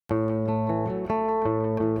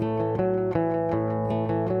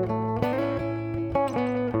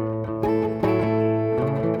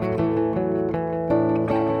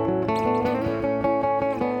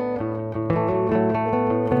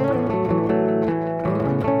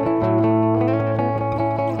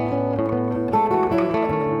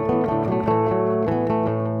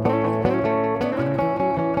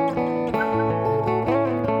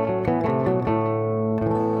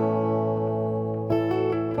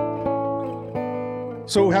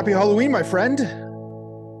So happy Halloween, my friend.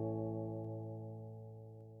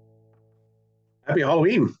 Happy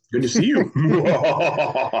Halloween. Good to see you.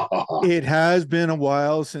 It has been a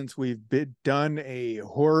while since done a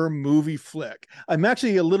horror movie flick. I'm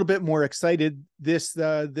actually a little bit more excited this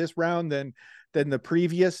round than the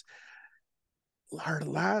previous. Our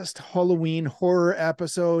last Halloween horror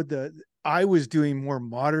episode, I was doing more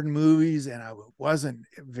modern movies and I wasn't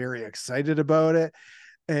very excited about it.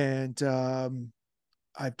 And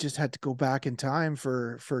I've just had to go back in time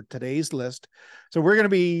for today's list. So we're going to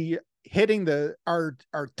be hitting our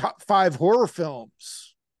top five horror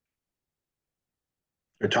films.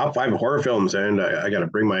 Your top five horror films, and I got to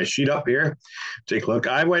bring my sheet up here. Take a look.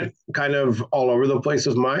 I went kind of all over the place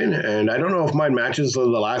with mine, and I don't know if mine matches the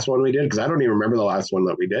last one we did because I don't even remember the last one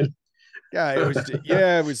that we did.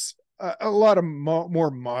 It was a lot of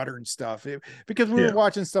more modern stuff because we were Yeah.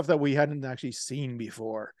 watching stuff that we hadn't actually seen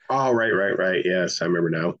before. Oh, right. Yes, I remember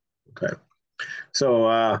now. Okay. So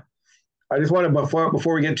I just want to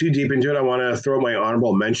before we get too deep into it, I want to throw my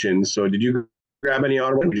honorable mentions. So did you grab any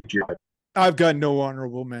honorable mentions? I've got no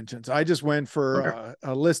honorable mentions. I just went for Okay.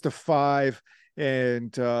 a list of five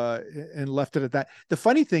and left it at that. The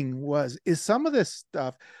funny thing is some of this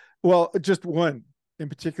stuff. Well, just one in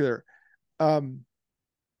particular. Um,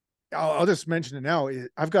 I'll just mention it now.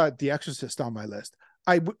 I've got The Exorcist on my list.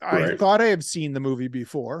 I Right. thought I had seen the movie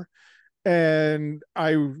before, and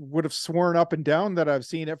I would have sworn up and down that I've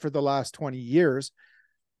seen it for the last 20 years.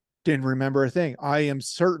 Didn't remember a thing. I am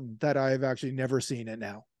certain that I have actually never seen it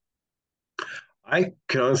now. I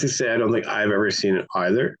can honestly say I don't think I've ever seen it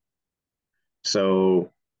either.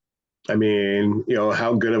 So I mean,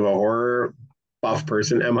 how good of a horror buff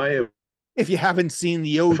person am I If you haven't seen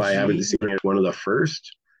the if I haven't OG, seen one of the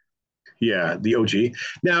first? Yeah, the OG.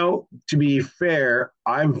 Now, to be fair,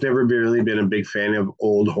 I've never really been a big fan of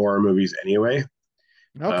old horror movies anyway.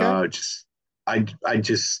 okay. Just I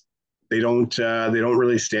just they don't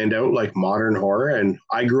really stand out like modern horror. And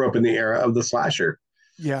I grew up in the era of the slasher.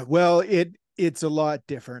 Yeah, well, it's a lot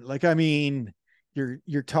different. Like, I mean,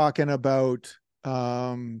 you're talking about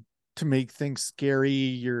to make things scary,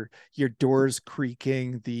 your doors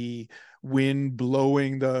creaking, the wind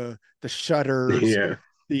blowing the shutters, Yeah,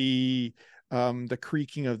 the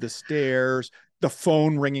creaking of the stairs, the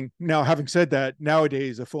phone ringing. Now, having said that,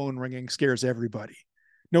 nowadays a phone ringing scares everybody.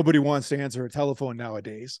 Nobody wants to answer a telephone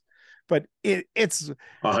nowadays. But it's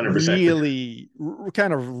 100%. really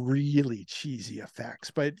kind of really cheesy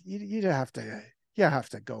effects, but you have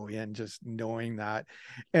to go in just knowing that.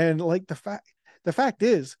 And like the fact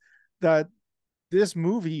is that this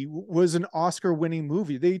movie was an Oscar winning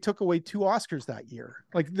movie. They took away two Oscars that year.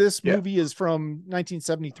 Like, this Yeah, movie is from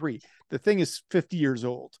 1973. The thing is 50 years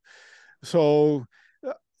old. So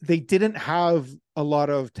they didn't have a lot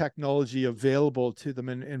of technology available to them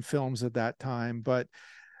in films at that time, but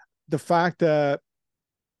the fact that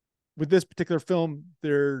with this particular film,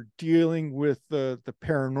 they're dealing with the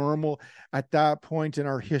paranormal at that point in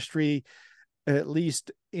our history, at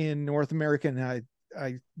least in North America, and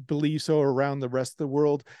I believe so around the rest of the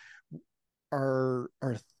world. Our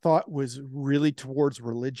thought was really towards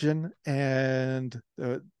religion, and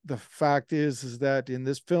the fact is that in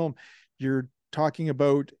this film, you're talking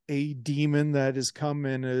about a demon that has come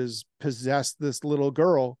and has possessed this little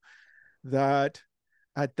girl that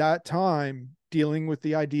at that time dealing with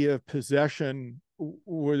the idea of possession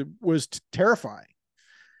was terrifying.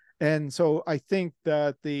 And so I think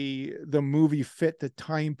that the movie fit the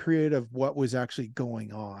time period of what was actually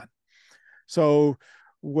going on. So,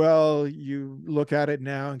 well, you look at it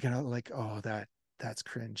now and kind of like, oh, that's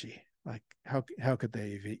cringy. Like, how could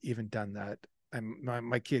they have even done that?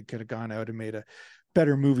 My kid could have gone out and made a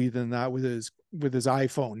better movie than that with his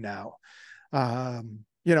iPhone now.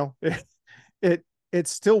 You know, it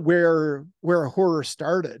it's still where horror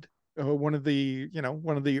started. One of the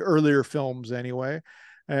earlier films anyway,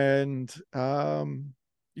 and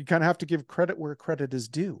you kind of have to give credit where credit is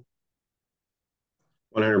due.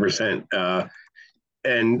 100%.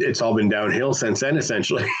 And it's all been downhill since then,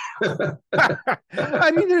 essentially.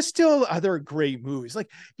 I mean, there's still other great movies. Like,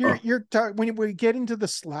 Oh, you're talking when we get into the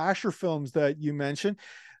slasher films that you mentioned,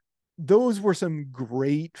 those were some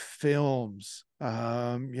great films.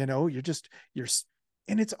 You're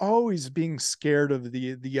and it's always being scared of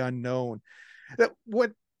the unknown. That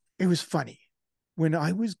what It was funny when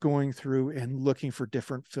I was going through and looking for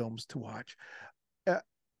different films to watch. Uh,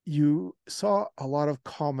 you saw a lot of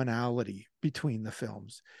commonality between the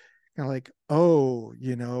films. Kind of like, oh,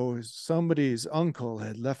 somebody's uncle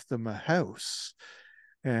had left them a house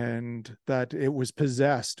and that it was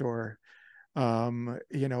possessed, or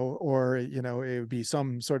it would be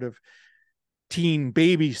some sort of teen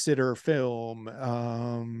babysitter film,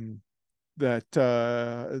 that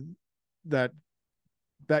that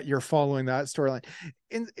that you're following that storyline,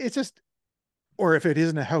 and it's just, or if it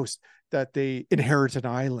isn't a house, that they inherit an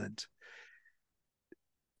island,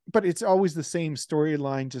 but it's always the same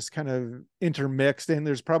storyline, just kind of intermixed, and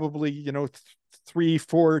there's probably, three,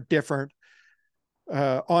 four different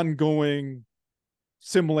ongoing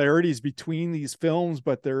similarities between these films,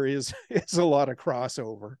 but there is a lot of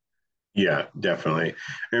crossover. Yeah, definitely.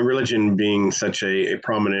 And religion being such a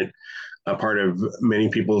prominent part of many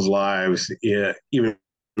people's lives, yeah, even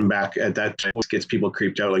back at that time, gets people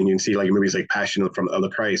creeped out. Like you can see, like movies like Passion of the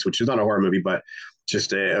Christ, which is not a horror movie, but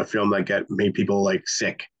just a film that made people like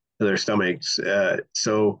sick to their stomachs.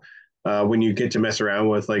 When you get to mess around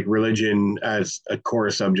with like religion as a core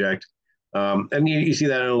subject, and you see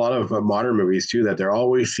that in a lot of modern movies too, that there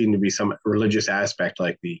always seem to be some religious aspect,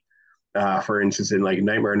 like for instance, in like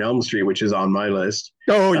Nightmare on Elm Street, which is on my list.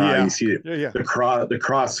 Oh yeah, you see yeah. the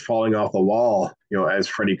cross falling off the wall, as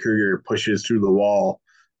Freddy Krueger pushes through the wall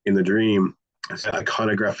in the dream. It's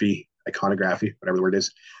iconography, whatever the word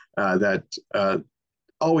is, that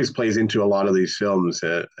always plays into a lot of these films,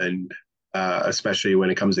 and especially when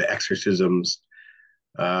it comes to exorcisms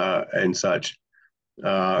and such,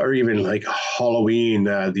 or even like Halloween,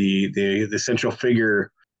 the central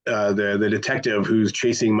figure, the detective who's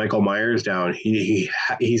chasing Michael Myers down. He's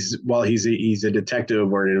a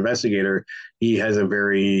detective or an investigator. He has a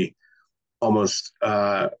very almost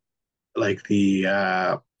like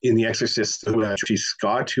the in The Exorcist,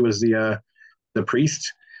 Scott, who was the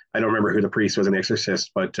priest. I don't remember who the priest was in Exorcist,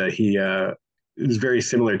 but he is very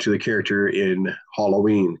similar to the character in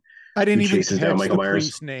Halloween, I who didn't even chases down catch Michael the Myers.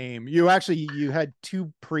 priest name. You had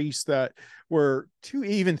two priests that were two,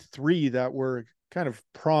 even three that were kind of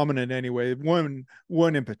prominent anyway. One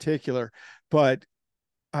in particular, but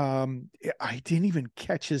I didn't even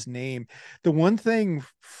catch his name. The one thing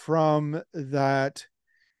from that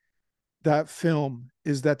film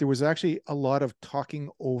is that there was actually a lot of talking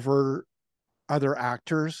over other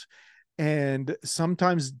actors, and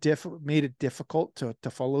sometimes made it difficult to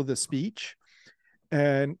follow the speech.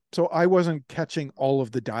 And so I wasn't catching all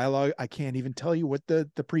of the dialogue. I can't even tell you what the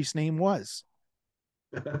priest's name was.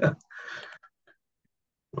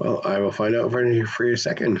 Well, I will find out for you a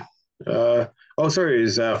second. Oh, sorry,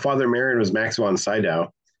 his Father Merrin was Max von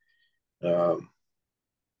Sydow. Um,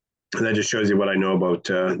 and that just shows you what I know about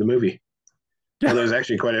the movie. Well, there's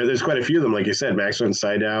actually there's quite a few of them, like you said, Max von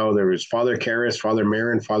Sydow. There was Father Karras, Father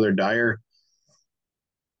Merrin, Father Dyer.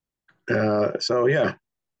 So yeah,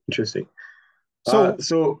 interesting.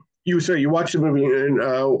 So You watched the movie,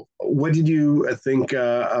 and what did you think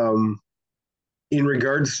in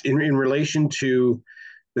regards in relation to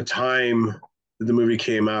the time that the movie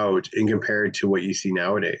came out and compared to what you see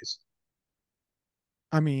nowadays?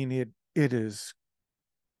 I mean, it's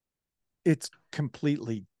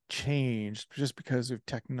completely changed just because of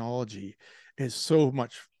technology is so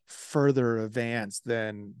much further advanced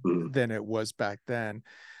Mm. than it was back then.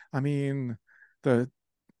 I mean, the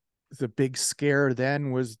the big scare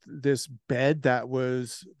then was this bed that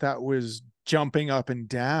was jumping up and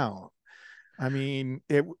down. I mean,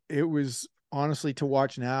 it was honestly, to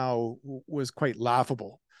watch now was quite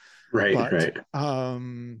laughable. Right, But right.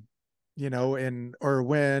 and or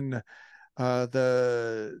when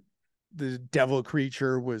the devil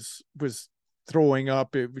creature was throwing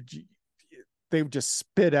up, they would just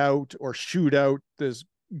spit out or shoot out this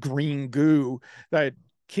green goo that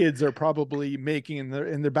kids are probably making in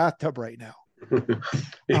their bathtub right now.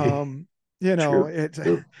 Um, True. it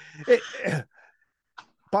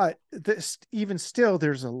but this, even still,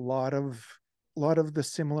 there's a lot of the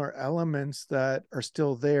similar elements that are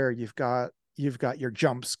still there. You've got your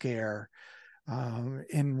jump scare,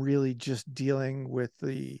 and really just dealing with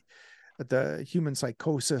the human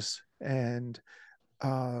psychosis, um,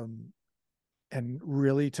 and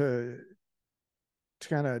really to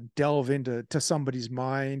kind of delve into somebody's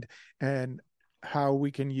mind, and how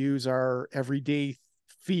we can use our everyday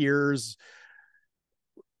fears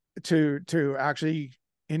to actually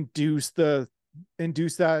induce that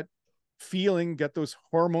feeling, get those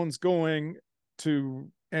hormones going, to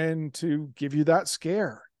give you that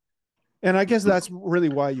scare. And I guess that's really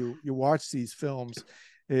why you watch these films,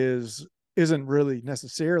 isn't really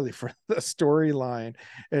necessarily for the storyline.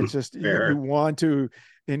 It's just you Fair. want to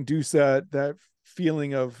induce that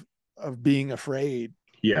feeling of being afraid.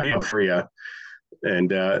 Yeah, for you.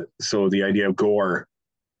 And so the idea of gore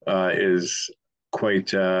is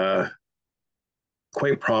quite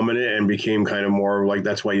quite prominent and became kind of more like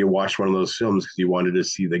that's why you watched one of those films, because you wanted to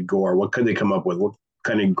see the gore. What could they come up with? What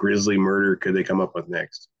kind of grisly murder could they come up with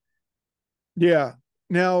next? Yeah.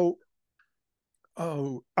 Now,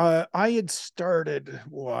 I started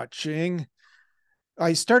watching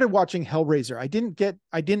Hellraiser.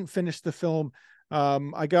 I didn't finish the film.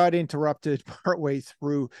 I got interrupted partway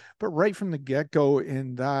through, but right from the get-go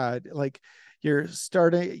in that, like you're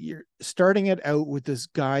starting it out with this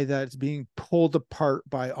guy that's being pulled apart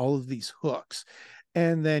by all of these hooks.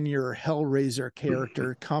 And then your Hellraiser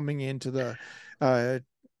character coming into the uh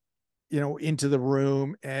into the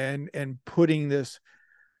room and putting this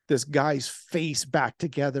guy's face back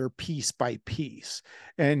together piece by piece,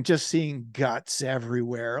 and just seeing guts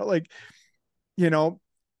everywhere. Like, you know,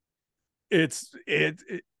 it's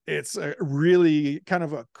a really kind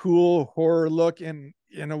of a cool horror look, and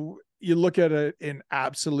you look at it in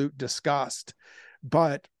absolute disgust,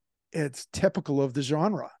 but it's typical of the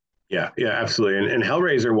genre. Yeah, yeah, absolutely. And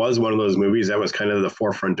Hellraiser was one of those movies that was kind of the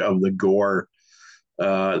forefront of the gore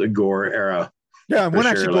era Yeah, I for want to sure.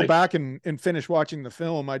 actually go Like, back and finish watching the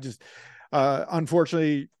film. I just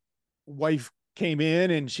unfortunately, wife came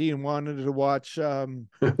in and she wanted to watch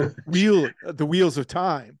the Wheels of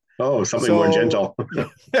Time. oh, something more So gentle.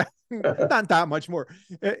 yeah, not that much more.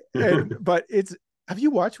 But it's, have you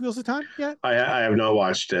watched Wheels of Time yet? I have not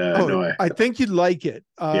watched. Oh, No, I think you'd like it.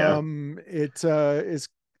 yeah, It is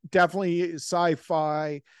definitely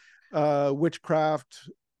sci-fi, witchcraft,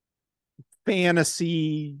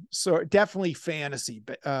 fantasy, so definitely fantasy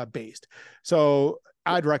based. So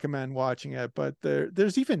I'd recommend watching it, but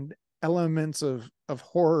there's even elements of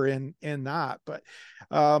horror in that. But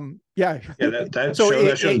yeah. yeah. That So show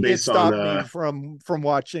that show's it based on stopped me from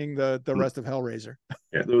watching the rest of Hellraiser.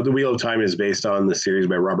 yeah, the Wheel of Time is based on the series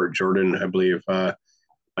by Robert Jordan, I believe.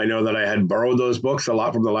 I know that I had borrowed those books a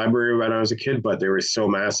lot from the library when I was a kid, but they were so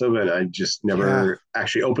massive, and I just Yeah, never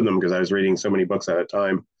actually opened them because I was reading so many books at a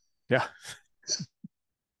time. yeah.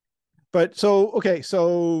 But so okay,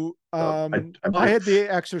 so So I had The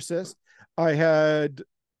Exorcist. I had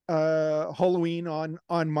Halloween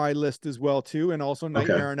on my list as well too, and also okay,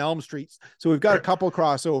 Nightmare on Elm Street. So we've got a right, couple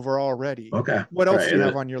crossover already. okay, What else right. do you And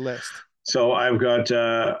have on your list? so I got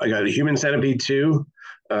Human Centipede 2,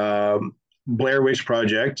 Blair Witch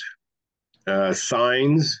Project,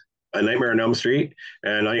 Signs, A Nightmare on Elm Street,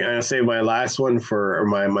 and I say my last one for or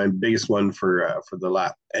my biggest one for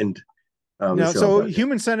the end of the Now, film. so But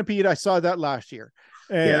Human Centipede, I saw that last year,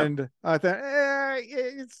 yeah, and I thought,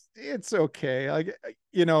 it's okay. Like,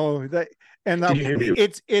 that, and did that you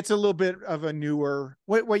have it's a little bit of a newer.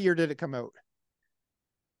 What year did it come out?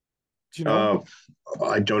 Do you know? uh,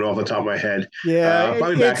 I don't know off the top of my head. Yeah,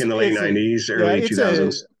 Probably back in the late it's a '90s, yeah, early it's a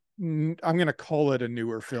 2000s. I'm gonna call it a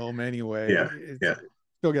newer film anyway. Yeah, It's yeah.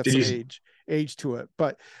 still got Did some you age to it,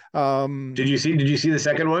 but did you see the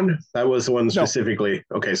second one? That was the one no. specifically.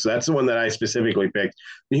 Okay, so that's the one that I specifically picked.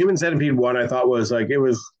 The Human Centipede one I thought was like it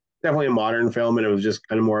was definitely a modern film, and it was just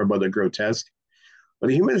kind of more about the grotesque. But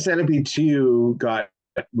the Human Centipede 2 got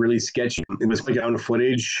really sketchy. It was like found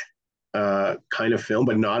footage kind of film,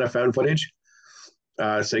 but not a found footage.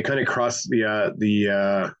 So it kind of crossed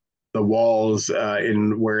the walls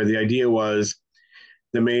in where the idea was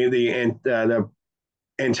the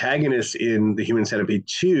antagonist in the Human Centipede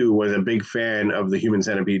 2 was a big fan of the Human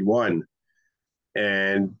Centipede 1,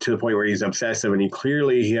 and to the point where he's obsessive, and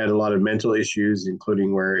he had a lot of mental issues,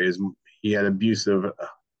 including he had abusive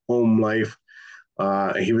home life.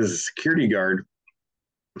 He was a security guard,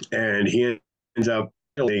 and he ends up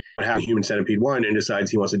having Human Centipede 1 and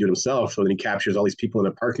decides he wants to do it himself. So then he captures all these people in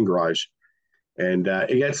a parking garage, and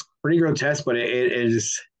it gets pretty grotesque, but it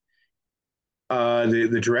is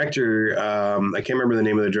the director. I can't remember the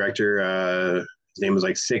name of the director. His name was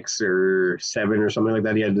like 6 or 7 or something like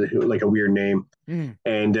that. He had like a weird name, Mm.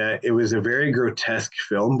 and it was a very grotesque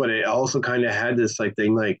film. But it also kind of had this like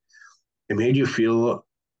thing, like it made you feel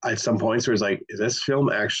at some points where it's like, is this film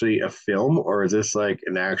actually a film, or is this like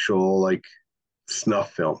an actual like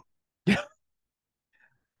snuff film? Yeah.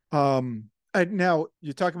 Now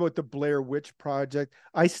you talk about the Blair Witch Project.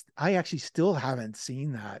 I actually still haven't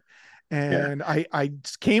seen that, Yeah, and I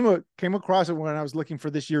came across it when I was looking for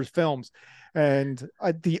this year's films, and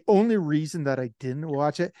the only reason that I didn't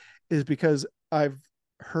watch it is because I've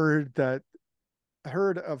heard that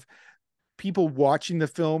heard of people watching the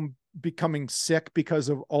film becoming sick because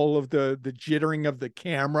of all of the jittering of the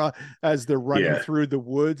camera as they're running yeah, through the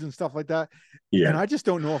woods and stuff like that. And yeah. I just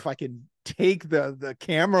don't know if I can take the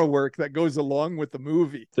camera work that goes along with the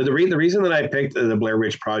movie. So the reason that I picked the Blair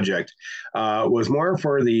Witch Project was more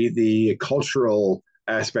for the cultural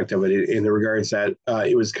aspect of it in the regards that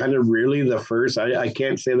it was kind of really the first. I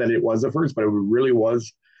can't say that it was the first, but it really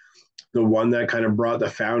was the one that kind of brought the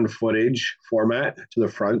found footage format to the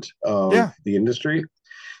front of Yeah. the industry.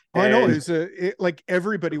 I know And like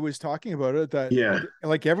everybody was talking about it, that yeah,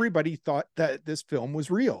 like everybody thought that this film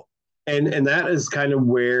was real. and that is kind of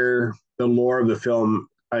where the lore of the film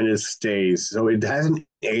kind of stays. So it hasn't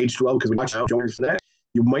aged well because we watch Jones that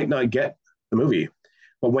you might not get the movie.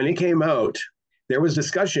 But when it came out, there was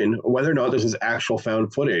discussion whether or not this is actual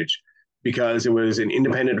found footage because it was an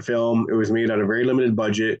independent film. It was made on a very limited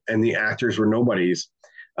budget, and the actors were nobodies.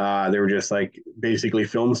 They were just like basically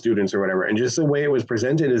film students or whatever. And just the way it was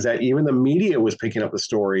presented is that even the media was picking up the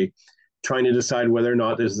story, trying to decide whether or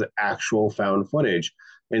not this is actual found footage.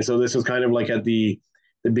 And so this was kind of like at the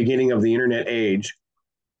beginning of the internet age,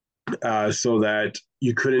 so that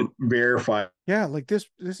you couldn't verify. Yeah, like this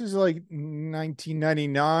is like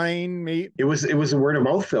 1999, maybe. It was a word of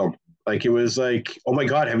mouth film. Like it was like, oh my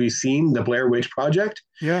God, have you seen the Blair Witch Project?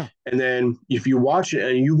 Yeah. And then if you watch it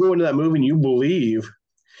and you go into that movie and you believe.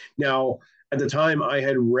 Now, at the time, I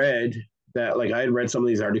had read that, like, I had read some of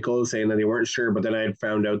these articles saying that they weren't sure, but then I had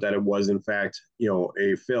found out that it was, in fact,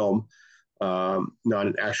 a film, not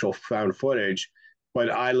an actual found footage. But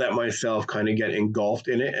I let myself kind of get engulfed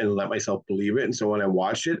in it and let myself believe it. And so when I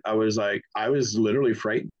watched it, I was like, I was literally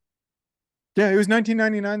frightened. Yeah, it was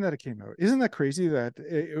 1999 that it came out. Isn't that crazy that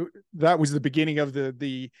that was the beginning of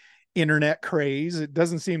the internet craze? It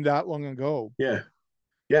doesn't seem that long ago. Yeah.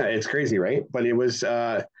 Yeah, it's crazy, right? But it was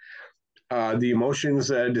the emotions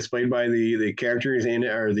displayed by the characters in it,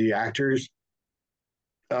 or the actors.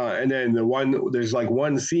 And then there's like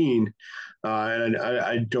one scene, and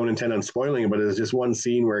I don't intend on spoiling it, but there's just one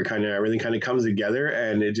scene where everything kind of comes together,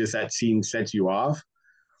 and it just, that scene sets you off.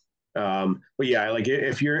 But yeah, like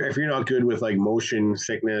if you're not good with like motion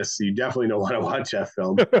sickness, you definitely don't want to watch that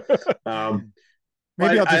film. Um,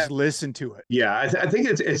 Maybe I'll but just listen to it. yeah, I think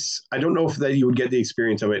it's I don't know if that you would get the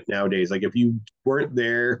experience of it nowadays. Like if you weren't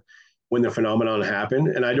there when the phenomenon happened,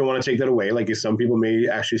 and I don't want to take that away. Like some people may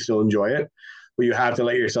actually still enjoy it, but you have to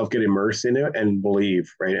let yourself get immersed in it and believe,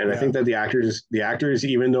 right? And I Yeah. think that the actors,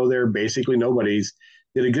 even though they're basically nobodies,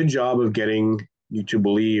 did a good job of getting you to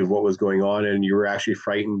believe what was going on, and you were actually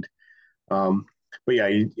frightened. But yeah,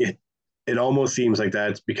 it almost seems like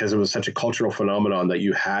that's because it was such a cultural phenomenon that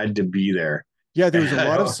you had to be there. Yeah, there was a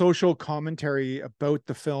lot of social commentary about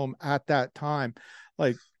the film at that time.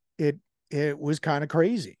 Like it it was kind of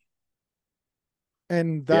crazy.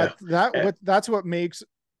 And Yeah, that's what makes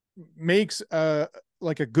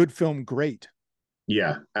like a good film great.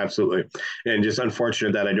 yeah, absolutely. And just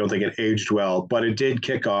unfortunate that I don't think it aged well, but it did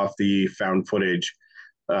kick off the found footage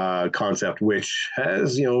concept, which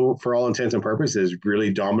has, for all intents and purposes,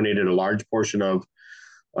 really dominated a large portion of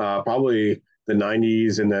probably the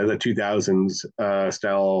 90s and the 2000s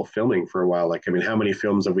style filming for a while. Like, I mean, how many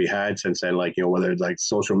films have we had since then? Like, whether it's like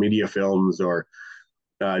social media films or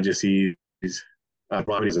just these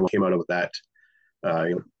properties that came out of that,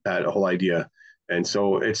 that whole idea. And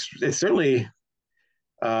so it's certainly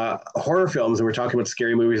horror films, and we're talking about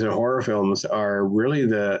scary movies, and horror films are really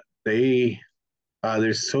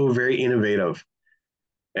they're so very innovative,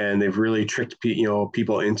 and they've really tricked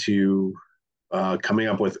people into coming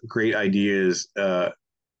up with great ideas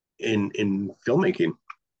in filmmaking.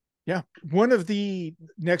 Yeah. One of the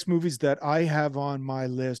next movies that I have on my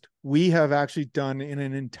list, we have actually done in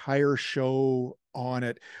an entire show on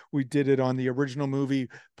it. We did it on the original movie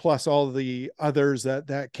plus all the others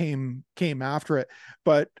that came after it.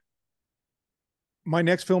 But my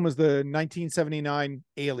next film is the 1979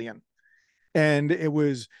 Alien. And it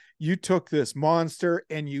was, you took this monster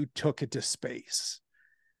and you took it to space.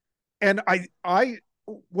 And I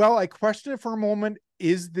questioned it for a moment.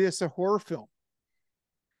 Is this a horror film?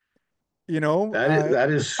 You know, I think it that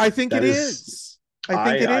is is.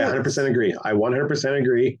 I think I it I 100% is. agree. I 100%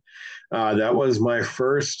 agree. That was my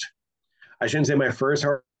first. I shouldn't say my first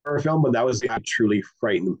horror film, but that was truly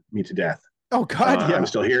frightened me to death. Oh God, I'm yeah.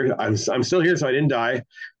 still here. I'm still here, so I didn't die.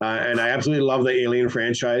 And I absolutely love the Alien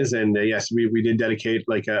franchise. And yes, we did dedicate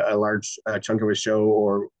like a large chunk of a show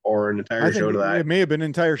or an I entire think show to that. it may have been an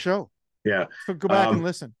entire show. Yeah. So go back and Um,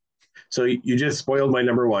 listen. so you just spoiled my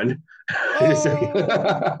number one.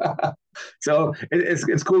 Oh, So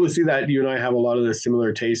it's cool to see that you and I have a lot of the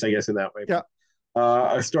similar tastes, I guess, in that way. yeah.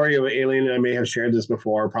 A story of an alien, and I may have shared this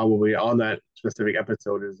before, probably on that specific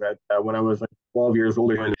episode, is that when I was like 12 years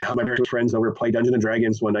old, and my parents friends over play Dungeons and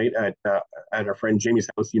Dragons one night at our friend Jamie's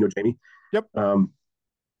house. You know Jamie. Yep.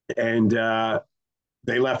 And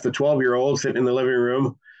they left the 12-year-old sitting in the living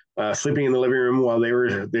room, sleeping in the living room while they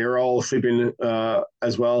were all sleeping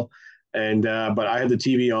as well. And but I had the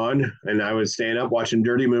TV on, and I was staying up watching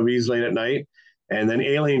dirty movies late at night, and then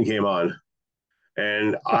Alien came on.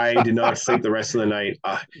 and I did not sleep the rest of the night.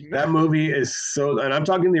 That movie is so, and I'm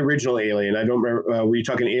talking the original Alien. I don't remember. Were you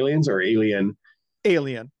talking Aliens or Alien?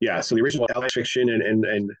 Alien. Yeah, so the original science fiction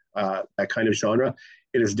and that kind of genre.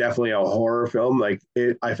 It is definitely a horror film.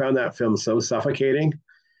 I found that film so suffocating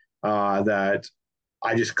that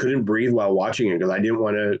I just couldn't breathe while watching it because I didn't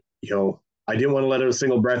want to, I didn't want to let out a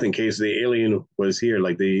single breath in case the alien was here,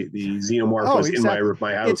 like the xenomorph Oh, was in exactly.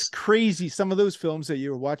 my It's house. crazy. Some of those films that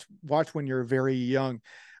you watch when you're very young,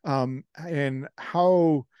 and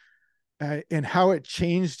how it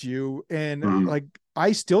changed you. And Mm-hmm. like,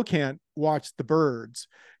 I still can't watch The Birds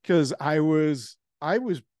because I was,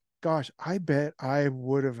 gosh, I bet I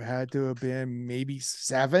would have had to have been maybe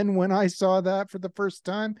 7 when I saw that for the first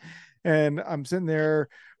time. And I'm sitting there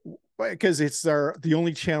because it's the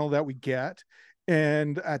only channel that we get.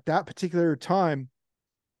 And at that particular time,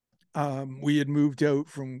 we had moved out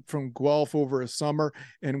from Guelph over a summer,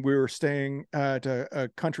 and we were staying at a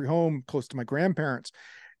country home close to my grandparents.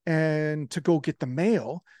 And to go get the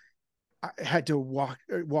mail, I had to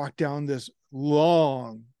walk down this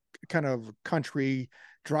long kind of country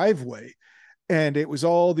driveway, and it was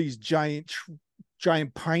all these giant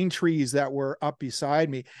pine trees that were up beside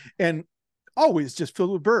me, and always just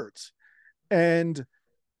filled with birds. And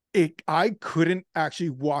I couldn't actually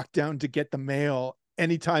walk down to get the mail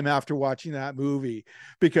anytime after watching that movie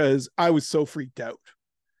because I was so freaked out.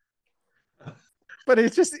 But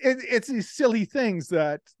it's these silly things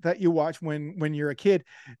that you watch when you're a kid.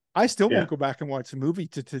 I still Yeah. won't go back and watch the movie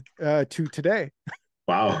to today.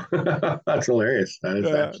 Wow. That's hilarious. That is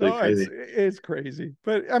actually No, it's crazy. it's crazy,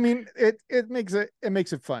 but I mean, it makes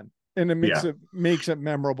it fun, and it makes Yeah. it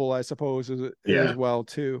memorable, I suppose, as Yeah. well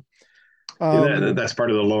too. Yeah, Um, that's part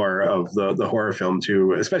of the lore of the horror film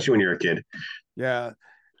too, especially when you're a kid. yeah.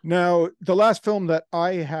 Now, the last film that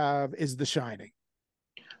I have is The Shining.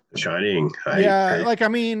 The Shining. Yeah, I like, I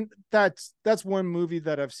mean, that's one movie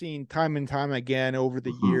that I've seen time and time again over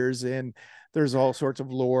the mhm. years, and there's all sorts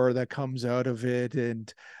of lore that comes out of it.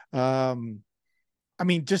 And um I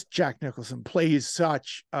mean, just Jack Nicholson plays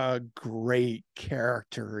such a great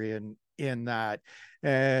character in that.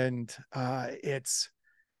 And it's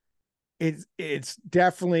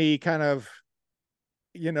definitely kind of,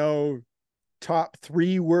 you know, top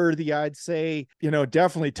 3 worthy, I'd say.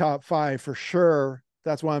 Definitely top 5 for sure.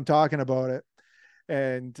 That's why I'm talking about it.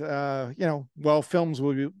 And well, films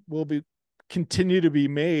will be continue to be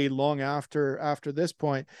made long after this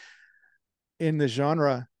point in the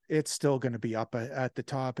genre. It's still going to be up at the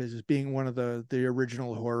top as being one of the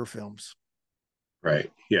original horror films.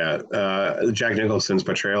 Right. Yeah. Jack Nicholson's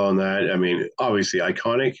portrayal on that, I mean, obviously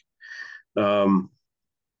iconic. Um,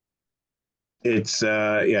 it's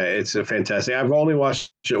a fantastic. I've only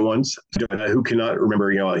watched it once. Who cannot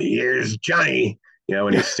remember, here's Johnny,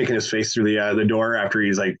 when he's sticking his face through the door after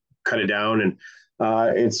he's like cut it down.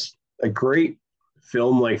 And it's a great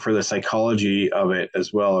film, like for the psychology of it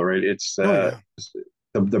as well, right? It's Oh yeah.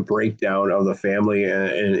 the breakdown of the family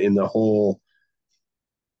and in the whole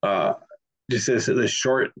uh, just this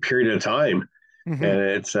short period of time, Mm-hmm. and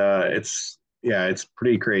it's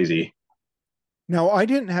pretty crazy. Now, I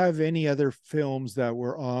didn't have any other films that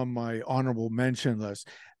were on my honorable mention list.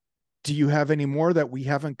 Do you have any more that we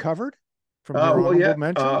haven't covered from your Well, honorable yeah,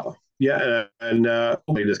 mention? yeah, and let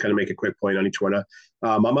me just kind of make a quick point on each one.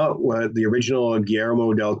 Mama, the original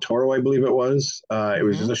Guillermo del Toro, I believe it was. It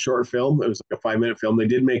was just Mm-hmm. a short film. It was like a 5 minute film. They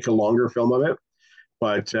did make a longer film of it,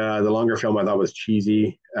 but the longer film I thought was cheesy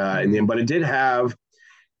in the Mm-hmm. end. But it did have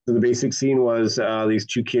the basic scene was these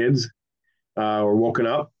two kids were woken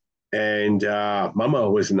up, and Mama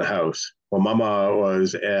was in the house. Well, Mama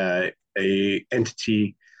was a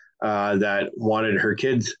entity that wanted her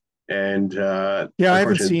kids, and Yeah, I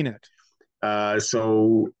haven't unfortunately, seen it.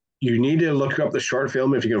 so you need to look up the short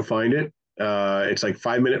film if you can find it. It's like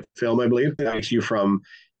 5 minute film, I believe. It takes you from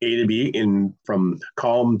A to B in from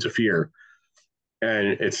calm to fear, and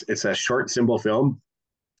it's a short, simple film,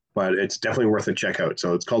 but it's definitely worth a check out.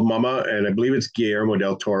 So it's called Mama, and I believe it's Guillermo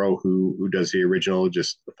del Toro who does the original,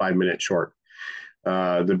 just the 5 minute short.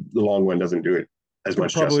 The long one doesn't do it as Could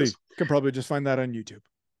much justice. probably could probably just find that on YouTube.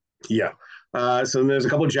 Yeah. So there's a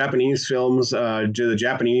couple of Japanese films. The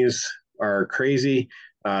Japanese are crazy.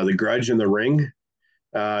 The Grudge and The Ring.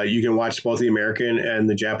 You can watch both the American and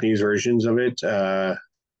the Japanese versions of it.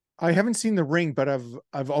 I haven't seen The Ring, but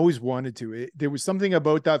I've always wanted to. There was something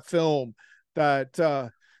about that film that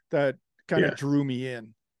kind of Yeah. drew me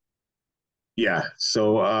in. Yeah.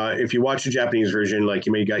 So if you watch the Japanese version, like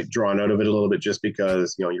you may get drawn out of it a little bit just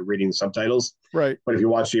because you're reading the subtitles. Right. But if you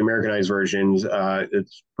watch the Americanized versions, they're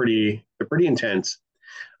pretty intense.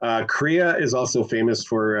 Korea is also famous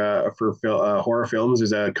for horror films.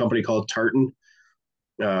 There's a company called Tartan,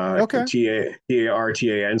 Okay.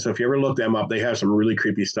 Tartan. So if you ever look them up, they have some really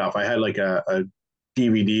creepy stuff. I had like a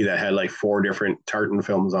DVD that had like 4 different Tartan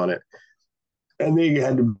films on it, and they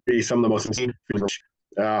had to be some of the most insane.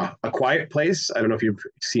 A Quiet Place. I don't know if you've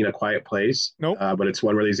seen A Quiet Place, Nope. but it's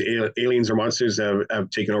one where these aliens or monsters have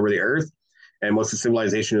taken over the Earth, and most of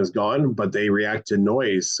civilization is gone, but they react to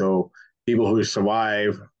noise. So people who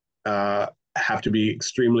survive have to be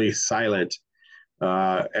extremely silent.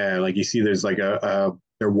 And like you see, there's like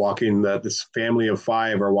they're walking. This family of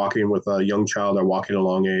 5 are walking with a young child. They're walking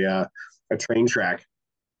along a train track,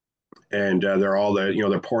 and they're all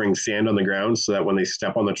they're pouring sand on the ground so that when they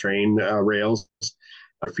step on the train rails,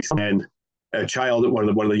 and a child, one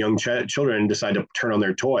of the young children, decide to turn on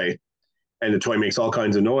their toy, and the toy makes all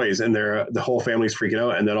kinds of noise, and the whole family's freaking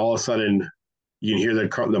out, and then all of a sudden you can hear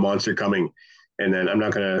the monster coming, and then I'm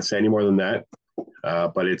not going to say any more than that,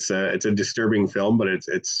 but it's a disturbing film, but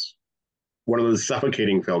it's one of those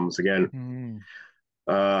suffocating films again.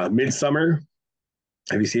 Midsummer.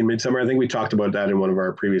 Have you seen Midsummer? I think we talked about that in one of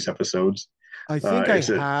our previous episodes. I think I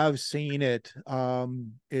have seen it.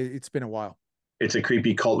 It's been a while. It's a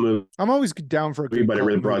creepy cult movie. I'm always down for a good but it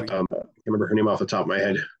really movie. brought. I can't remember her name off the top of my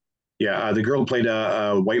head. Yeah, the girl who played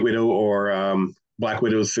a White Widow or Black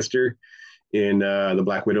Widow's sister in the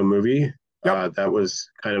Black Widow movie. Yep. That was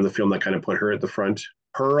kind of the film that kind of put her at the front.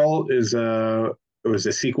 Pearl is it was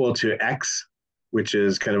a sequel to X, which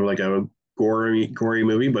is kind of like a gory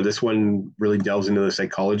movie, but this one really delves into the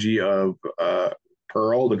psychology of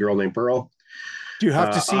Pearl, the girl named Pearl. Do you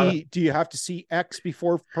have to see? Do you have to see X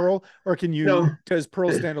before Pearl, or can you? No. Does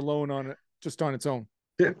Pearl stand alone on it, just on its own?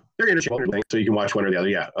 They're interchangeable, so you can watch one or the other.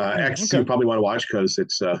 Yeah, X okay. You probably want to watch because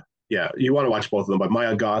it's you want to watch both of them. But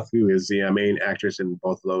Maya Goth, who is the main actress in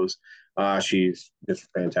both of those, she's just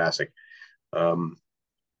fantastic.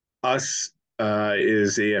 Us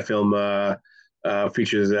is a film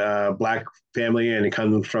features a Black family, and it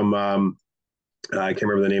comes from I can't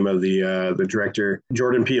remember the name of the director,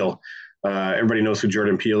 Jordan Peele. Everybody knows who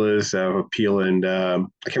Jordan Peele is. Peele and I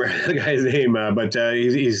can't remember the guy's name, but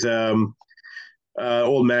he's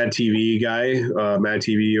old Mad TV guy, Mad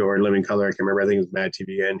TV or Living Color. I can't remember. I think it was Mad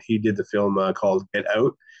TV, and he did the film called Get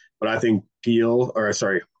Out. But I think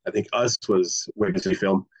I think Us was a good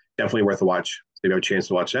film. Definitely worth a watch. If you have a chance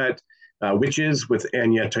to watch that. Witches with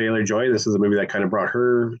Anya Taylor-Joy. This is a movie that kind of brought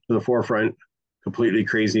her to the forefront. Completely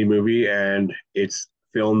crazy movie, and it's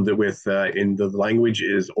filmed with in the language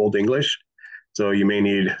is Old English, so you may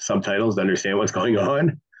need subtitles to understand what's going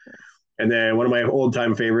on. And then one of my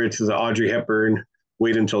old-time favorites is Audrey Hepburn,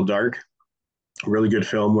 Wait Until Dark. A really good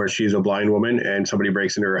film where she's a blind woman and somebody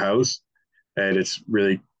breaks into her house, and it's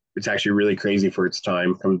actually really crazy for its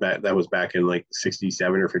time. That was back in like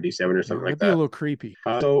 67 or 57 or something like that. That'd be a little creepy.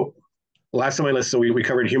 So last time I listened, so we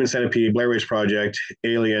covered Human Centipede, Blair Witch Project,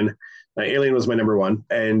 Alien. Alien was my number 1,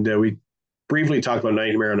 and we briefly talked about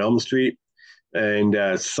Nightmare on Elm Street,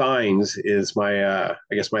 and Signs is my I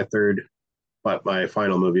guess my third, but my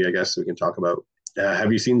final movie I guess we can talk about.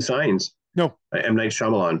 Have you seen Signs? No. M. Night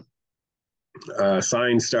Shyamalan.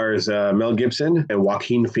 Signs stars Mel Gibson and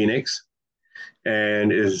Joaquin Phoenix,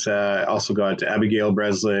 and is also got Abigail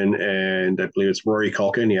Breslin and I believe it's Rory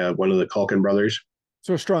Culkin, one of the Culkin brothers.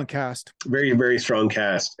 So a strong cast. Very, very strong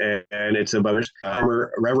cast. And it's about a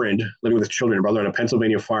reverend living with his children and brother on a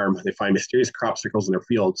Pennsylvania farm. They find mysterious crop circles in their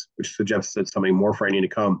fields, which suggests that something more frightening to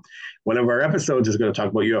come. One of our episodes is going to talk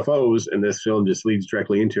about UFOs, and this film just leads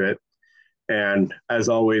directly into it. And as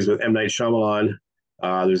always with M. Night Shyamalan,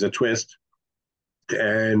 there's a twist.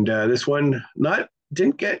 And this one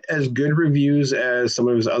didn't get as good reviews as some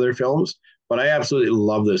of his other films, but I absolutely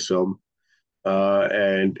love this film.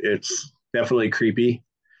 And it's definitely creepy,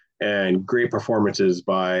 and great performances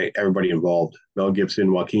by everybody involved. Mel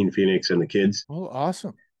Gibson, Joaquin Phoenix, and the kids. Oh,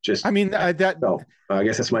 awesome. Just, I mean, I guess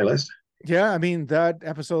that's my list. Yeah. I mean, that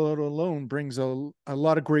episode alone brings a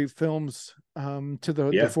lot of great films to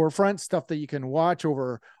the forefront, stuff that you can watch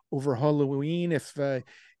over Halloween. If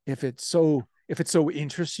it so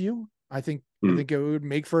interests you, I think it would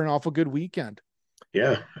make for an awful good weekend.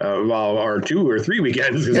 Yeah. Or 2 or 3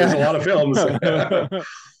 weekends, because there's a lot of films.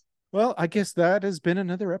 Well, I guess that has been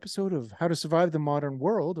another episode of How to Survive the Modern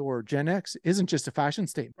World, or Gen X isn't just a fashion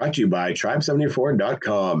statement. Brought to you by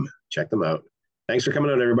tribe74.com. Check them out. Thanks for coming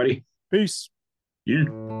out, everybody. Peace. Yeah.